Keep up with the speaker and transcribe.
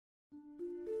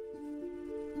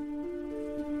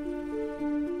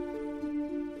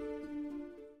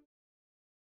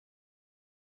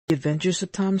The Adventures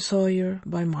of Tom Sawyer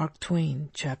by Mark Twain,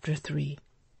 Chapter 3.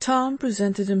 Tom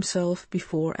presented himself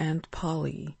before Aunt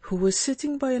Polly, who was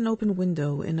sitting by an open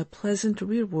window in a pleasant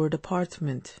rearward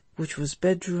apartment, which was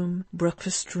bedroom,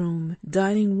 breakfast-room,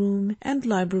 dining-room, and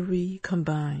library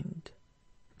combined.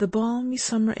 The balmy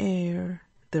summer air,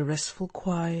 the restful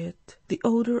quiet, the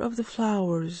odor of the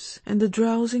flowers, and the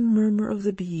drowsing murmur of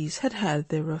the bees had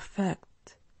their effect,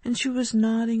 and she was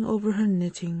nodding over her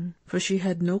knitting, for she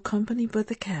had no company but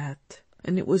the cat,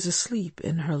 and it was asleep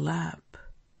in her lap.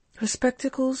 Her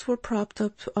spectacles were propped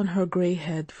up on her grey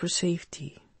head for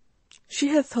safety. She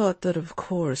had thought that of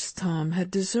course Tom had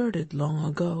deserted long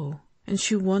ago, and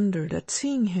she wondered at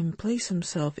seeing him place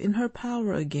himself in her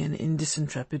power again in this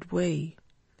intrepid way.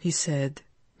 He said,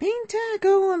 "Mayn't I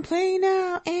go and play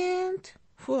now, Aunt?"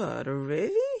 "What,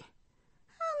 already?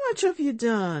 How much have you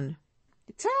done?"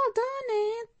 "It's all done,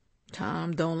 Aunt."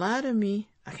 "Tom, don't lie to me.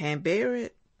 I can't bear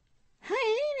it."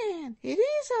 "I ain't, Aunt. It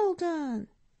is all done."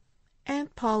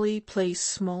 Aunt Polly placed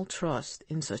small trust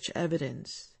in such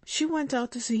evidence. She went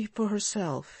out to see for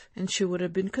herself, and she would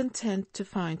have been content to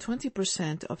find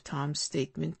 20% of Tom's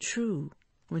statement true.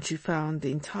 When she found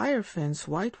the entire fence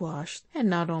whitewashed, and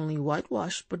not only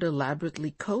whitewashed but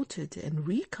elaborately coated and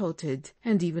recoated,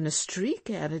 and even a streak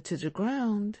added to the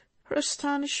ground, her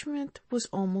astonishment was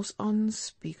almost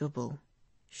unspeakable.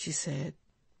 She said,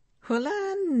 "Well,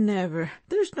 I never!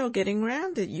 There's no getting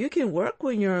round it. You can work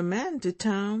when you're a man to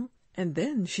Tom." And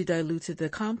then she diluted the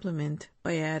compliment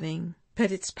by adding, "But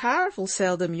it's powerful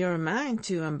seldom you're a mind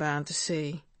to, I'm bound to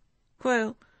say.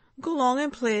 Well, go along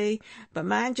and play, but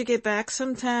mind you get back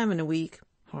some time in a week,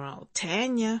 or I'll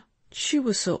tan ya." She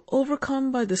was so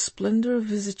overcome by the splendor of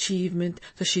his achievement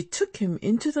that she took him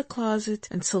into the closet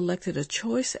and selected a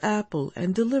choice apple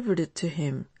and delivered it to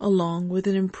him, along with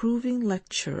an improving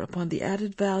lecture upon the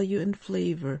added value and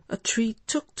flavor a treat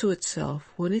took to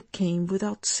itself when it came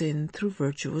without sin through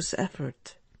virtuous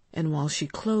effort. And while she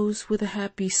closed with a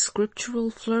happy scriptural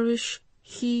flourish,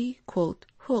 he, quote,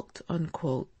 hooked,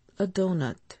 unquote, a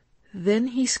doughnut. Then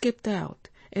he skipped out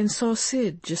and saw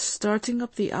Sid just starting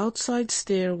up the outside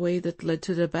stairway that led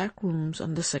to the back rooms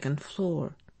on the second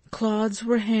floor. Clods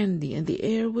were handy, and the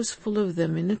air was full of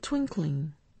them in a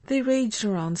twinkling. They raged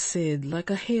around Sid like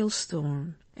a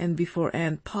hailstorm, and before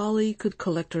Aunt Polly could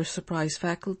collect her surprised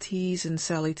faculties and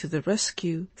sally to the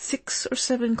rescue, 6 or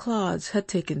 7 clods had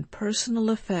taken personal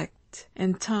effect,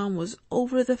 and Tom was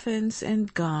over the fence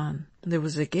and gone. There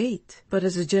was a gate, but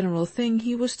as a general thing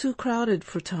he was too crowded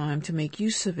for time to make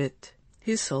use of it.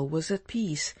 His soul was at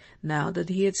peace, now that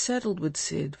he had settled with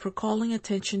Sid for calling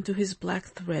attention to his black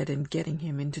thread and getting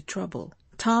him into trouble.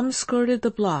 Tom skirted the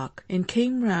block and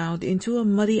came round into a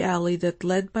muddy alley that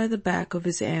led by the back of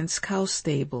his aunt's cow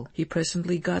stable. He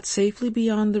presently got safely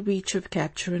beyond the reach of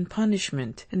capture and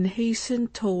punishment, and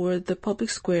hastened toward the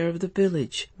public square of the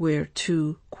village, where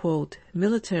 2, quote,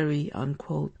 military,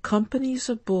 unquote, companies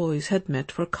of boys had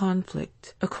met for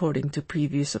conflict, according to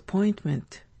previous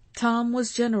appointment. Tom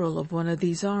was general of one of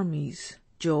these armies,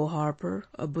 Joe Harper,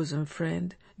 a bosom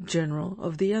friend, general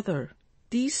of the other.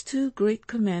 These 2 great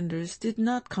commanders did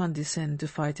not condescend to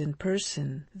fight in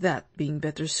person, that being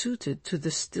better suited to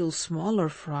the still smaller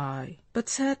fry, but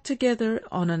sat together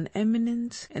on an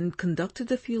eminence and conducted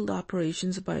the field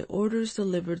operations by orders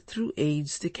delivered through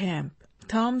aides de camp.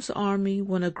 Tom's army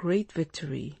won a great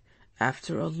victory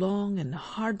after a long and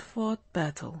hard-fought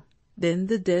battle. Then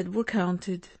the dead were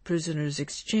counted, prisoners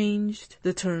exchanged,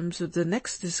 the terms of the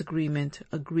next disagreement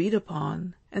agreed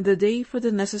upon, and the day for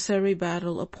the necessary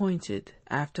battle appointed,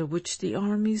 after which the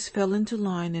armies fell into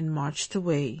line and marched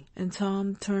away, and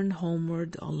Tom turned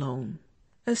homeward alone.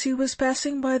 As he was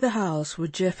passing by the house where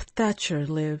Jeff Thatcher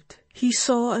lived, he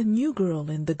saw a new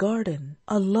girl in the garden,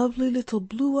 a lovely little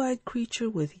blue-eyed creature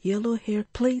with yellow hair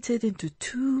plaited into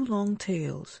 2 long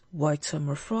tails, white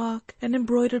summer frock, and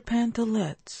embroidered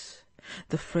pantalettes.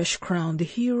 The fresh-crowned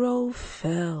hero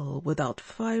fell without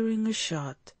firing a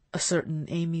shot. A certain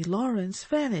Amy Lawrence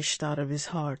vanished out of his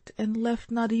heart and left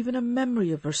not even a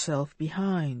memory of herself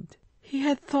behind. He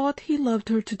had thought he loved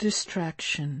her to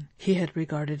distraction. He had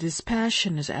regarded his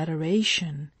passion as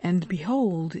adoration, and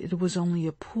behold, it was only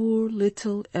a poor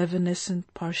little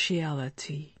evanescent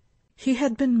partiality. He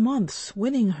had been months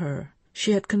winning her.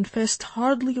 She had confessed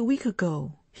hardly a week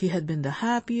ago. He had been the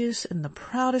happiest and the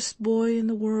proudest boy in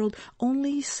the world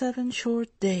only 7 short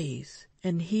days.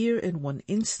 And here in one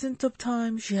instant of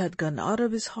time she had gone out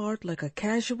of his heart like a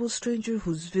casual stranger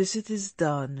whose visit is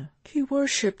done. He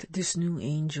worshipped this new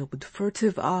angel with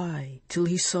furtive eye till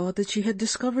he saw that she had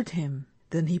discovered him.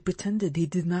 Then he pretended he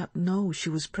did not know she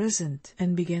was present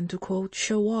and began to, quote,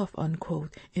 show off,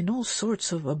 unquote, in all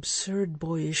sorts of absurd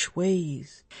boyish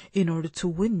ways in order to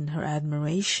win her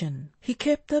admiration. He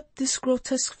kept up this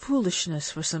grotesque foolishness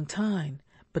for some time,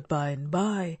 but by and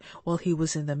by, while he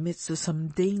was in the midst of some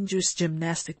dangerous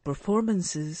gymnastic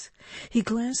performances, he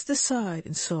glanced aside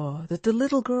and saw that the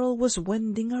little girl was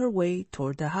wending her way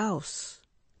toward the house.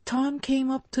 Tom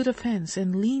came up to the fence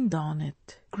and leaned on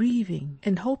it, grieving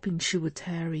and hoping she would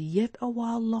tarry yet a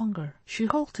while longer. She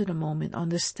halted a moment on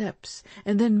the steps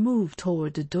and then moved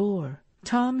toward the door.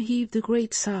 Tom heaved a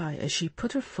great sigh as she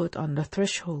put her foot on the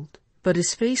threshold, but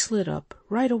his face lit up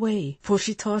right away, for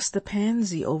she tossed the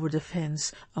pansy over the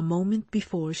fence a moment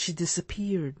before she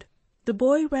disappeared. The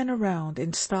boy ran around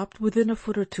and stopped within a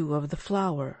foot or two of the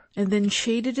flower, and then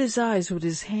shaded his eyes with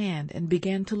his hand and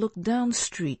began to look down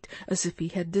street as if he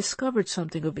had discovered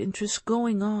something of interest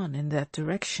going on in that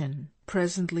direction.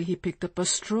 Presently he picked up a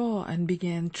straw and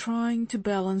began trying to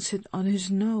balance it on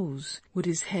his nose, with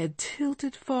his head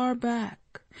tilted far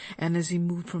back, and as he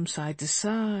moved from side to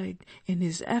side in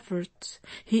his efforts,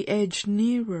 he edged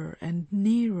nearer and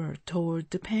nearer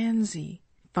toward the pansy.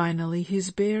 Finally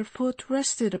his bare foot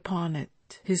rested upon it,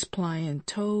 his pliant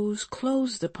toes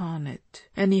closed upon it,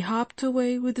 and he hopped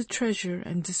away with the treasure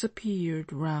and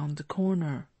disappeared round the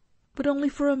corner. But only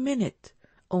for a minute,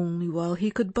 only while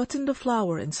he could button the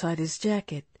flower inside his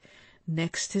jacket,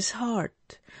 next his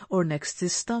heart, or next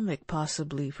his stomach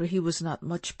possibly, for he was not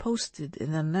much posted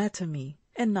in anatomy,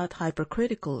 and not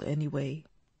hypercritical anyway.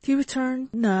 He returned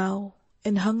now,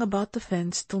 and hung about the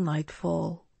fence till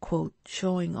nightfall, quote,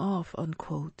 showing off,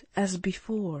 unquote, as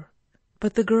before.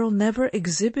 But the girl never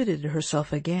exhibited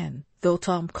herself again, though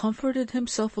Tom comforted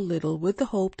himself a little with the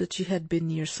hope that she had been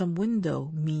near some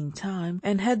window meantime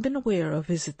and had been aware of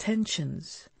his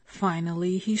attentions.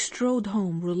 Finally he strode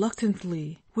home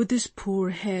reluctantly, with his poor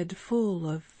head full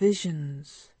of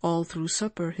visions. All through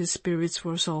supper his spirits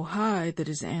were so high that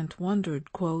his aunt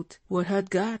wondered, quote, what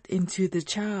had got into the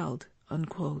child,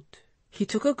 unquote. He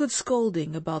took a good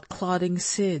scolding about clodding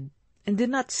Sid, and did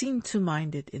not seem to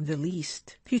mind it in the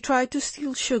least. He tried to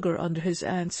steal sugar under his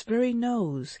aunt's very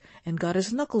nose, and got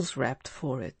his knuckles rapped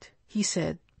for it. He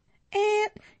said,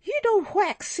 Aunt, you don't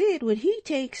whack Sid when he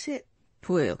takes it.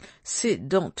 Well, Sid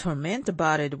don't torment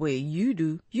about it the way you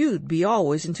do. You'd be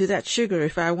always into that sugar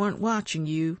if I weren't watching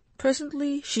you.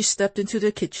 Presently she stepped into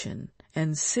the kitchen,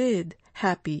 and Sid,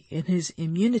 happy in his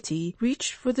immunity,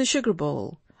 reached for the sugar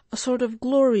bowl, a sort of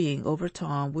glorying over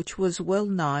Tom which was well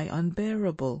nigh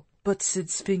unbearable. But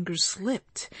Sid's fingers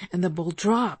slipped, and the bowl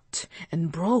dropped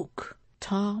and broke.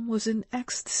 Tom was in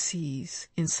ecstasies,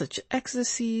 in such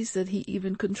ecstasies that he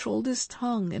even controlled his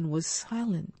tongue and was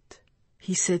silent.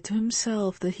 He said to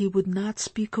himself that he would not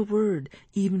speak a word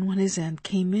even when his aunt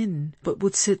came in, but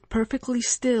would sit perfectly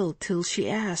still till she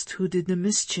asked who did the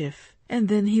mischief, and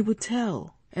then he would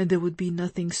tell. And there would be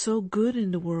nothing so good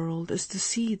in the world as to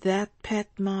see that pet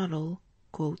model,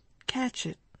 quote, catch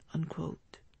it, unquote.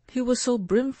 He was so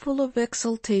brimful of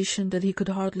exultation that he could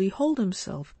hardly hold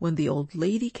himself when the old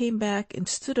lady came back and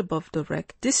stood above the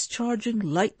wreck, discharging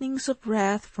lightnings of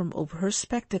wrath from over her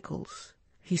spectacles.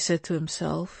 He said to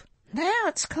himself, Now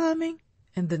it's coming.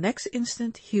 And the next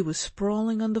instant he was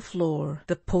sprawling on the floor.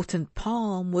 The potent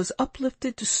palm was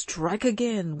uplifted to strike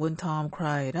again when Tom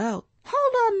cried out,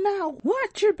 Hold on now,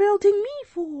 what you're belting me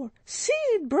for?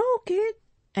 Sid broke it.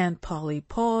 Aunt Polly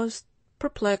paused,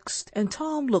 perplexed, and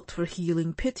Tom looked for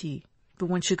healing pity. But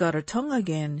when she got her tongue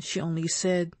again, she only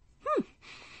said,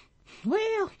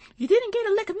 Well, you didn't get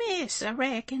a lick of miss, I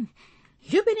reckon.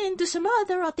 You've been into some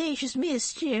other audacious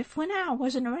mischief when I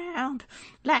wasn't around,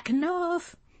 like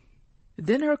enough.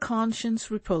 Then her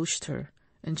conscience reproached her,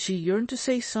 and she yearned to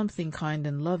say something kind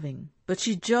and loving, but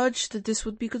she judged that this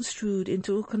would be construed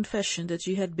into a confession that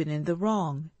she had been in the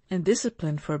wrong, and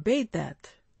discipline forbade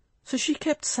that. So she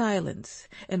kept silence,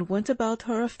 and went about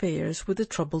her affairs with a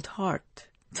troubled heart.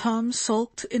 Tom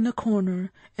sulked in a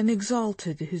corner and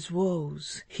exalted his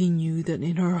woes. He knew that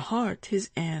in her heart his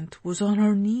aunt was on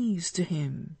her knees to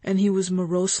him, and he was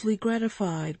morosely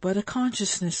gratified by the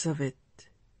consciousness of it.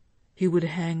 He would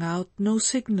hang out no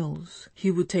signals.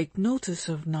 He would take notice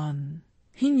of none.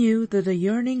 He knew that a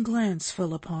yearning glance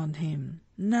fell upon him,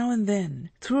 now and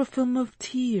then, through a film of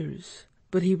tears,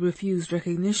 but he refused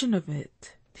recognition of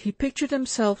it. He pictured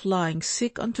himself lying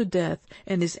sick unto death,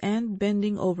 and his aunt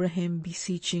bending over him,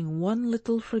 beseeching one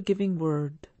little forgiving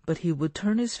word. But he would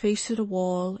turn his face to the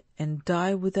wall and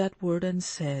die with that word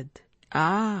unsaid.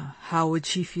 Ah, how would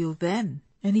she feel then?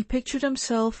 And he pictured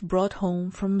himself brought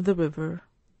home from the river,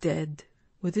 dead,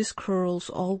 with his curls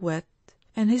all wet,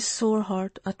 and his sore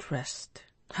heart at rest.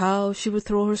 how she would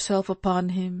throw herself upon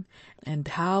him, and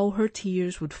how her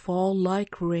tears would fall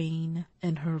like rain,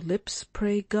 and her lips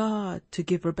pray God to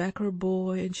give her back her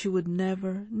boy, and she would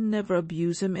never, never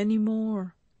abuse him any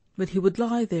more. But he would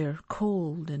lie there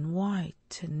cold and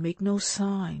white and make no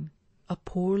sign, a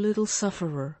poor little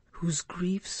sufferer whose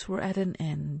griefs were at an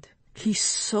end. He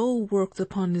so worked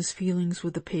upon his feelings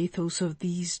with the pathos of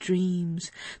these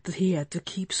dreams that he had to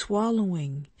keep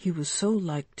swallowing. He was so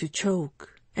like to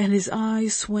choke, and his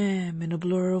eyes swam in a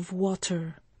blur of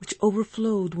water, which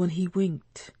overflowed when he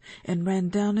winked, and ran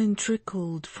down and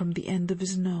trickled from the end of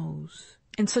his nose.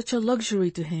 And such a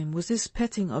luxury to him was this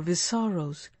petting of his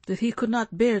sorrows, that he could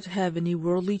not bear to have any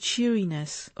worldly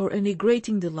cheeriness or any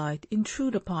grating delight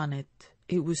intrude upon it.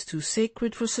 It was too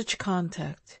sacred for such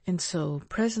contact, and so,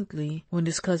 presently, when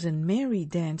his cousin Mary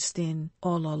danced in,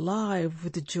 all alive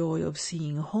with the joy of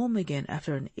seeing home again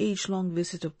after an age-long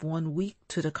visit of 1 week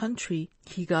to the country,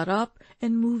 he got up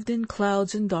and moved in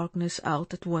clouds and darkness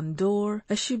out at one door,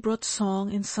 as she brought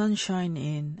song and sunshine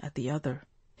in at the other.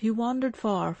 He wandered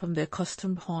far from the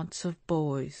accustomed haunts of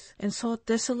boys, and sought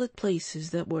desolate places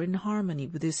that were in harmony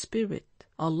with his spirit.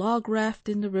 A log raft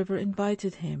in the river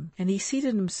invited him, and he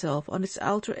seated himself on its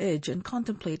outer edge and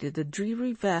contemplated the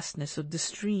dreary vastness of the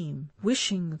stream,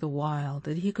 wishing the while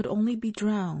that he could only be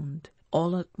drowned,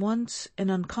 all at once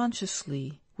and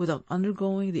unconsciously, without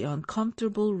undergoing the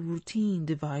uncomfortable routine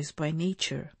devised by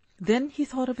nature. Then he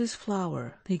thought of his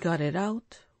flower. He got it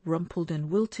out, rumpled and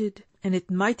wilted, and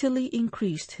it mightily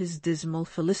increased his dismal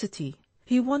felicity.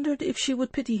 He wondered if she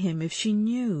would pity him if she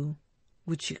knew.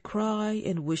 Would she cry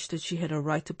and wish that she had a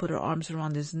right to put her arms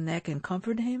around his neck and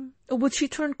comfort him? Or would she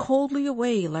turn coldly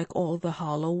away like all the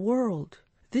hollow world?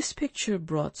 This picture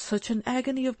brought such an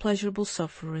agony of pleasurable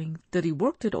suffering that he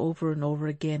worked it over and over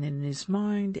again in his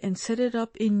mind and set it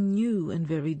up in new and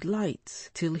varied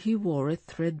lights till he wore it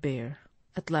threadbare.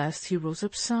 At last he rose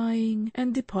up sighing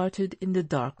and departed in the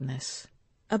darkness.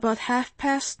 About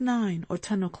 9:30 or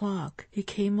 10 o'clock, he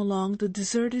came along the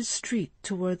deserted street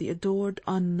to where the adored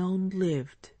unknown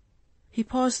lived. He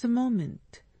paused a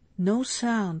moment. No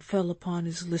sound fell upon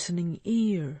his listening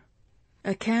ear.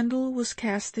 A candle was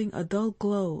casting a dull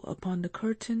glow upon the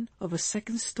curtain of a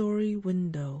second-story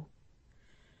window.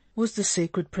 Was the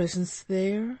sacred presence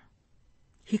there?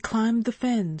 He climbed the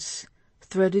fence,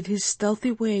 threaded his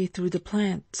stealthy way through the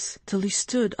plants, till he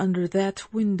stood under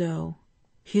that window.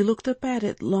 He looked up at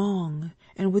it long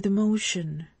and with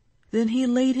emotion. Then he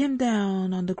laid him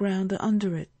down on the ground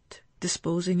under it,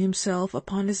 disposing himself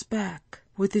upon his back,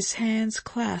 with his hands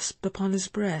clasped upon his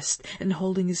breast and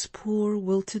holding his poor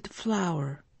wilted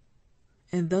flower.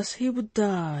 And thus he would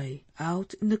die,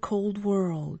 out in the cold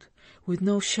world, with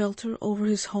no shelter over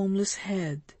his homeless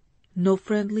head, no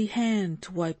friendly hand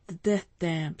to wipe the death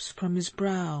damps from his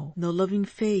brow, no loving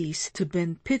face to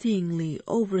bend pityingly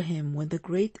over him when the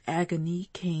great agony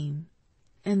came.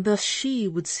 And thus she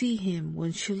would see him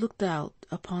when she looked out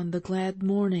upon the glad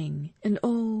morning, and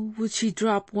oh, would she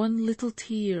drop one little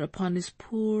tear upon his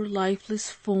poor lifeless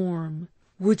form?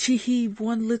 Would she heave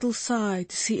one little sigh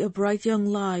to see a bright young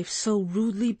life so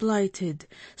rudely blighted,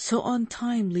 so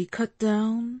untimely cut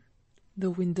down? The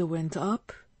window went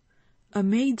up. A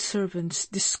maidservant's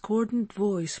discordant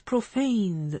voice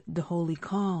profaned the holy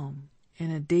calm,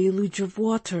 and a deluge of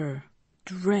water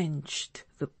drenched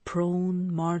the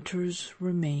prone martyr's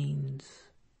remains.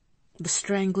 The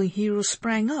strangling hero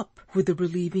sprang up with a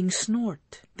relieving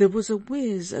snort. There was a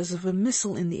whiz as of a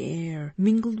missile in the air,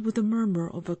 mingled with the murmur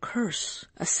of a curse.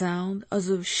 A sound as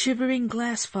of shivering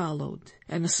glass followed,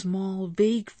 and a small,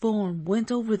 vague form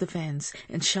went over the fence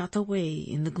and shot away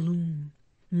in the gloom.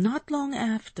 Not long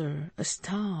after, as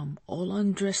Tom, all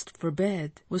undressed for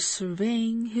bed, was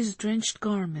surveying his drenched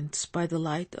garments by the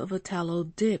light of a tallow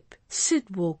dip,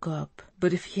 Sid woke up.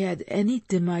 But if he had any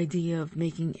dim idea of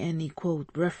making any, quote,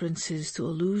 references to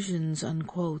allusions,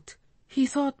 unquote, he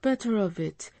thought better of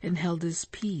it and held his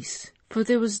peace, for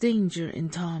there was danger in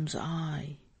Tom's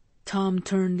eye. Tom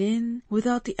turned in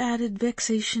without the added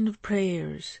vexation of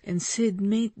prayers, and Sid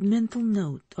made mental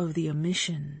note of the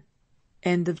omission.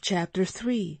 End of Chapter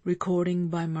 3. Recording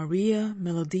by Maria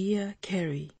Melodia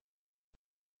Carey.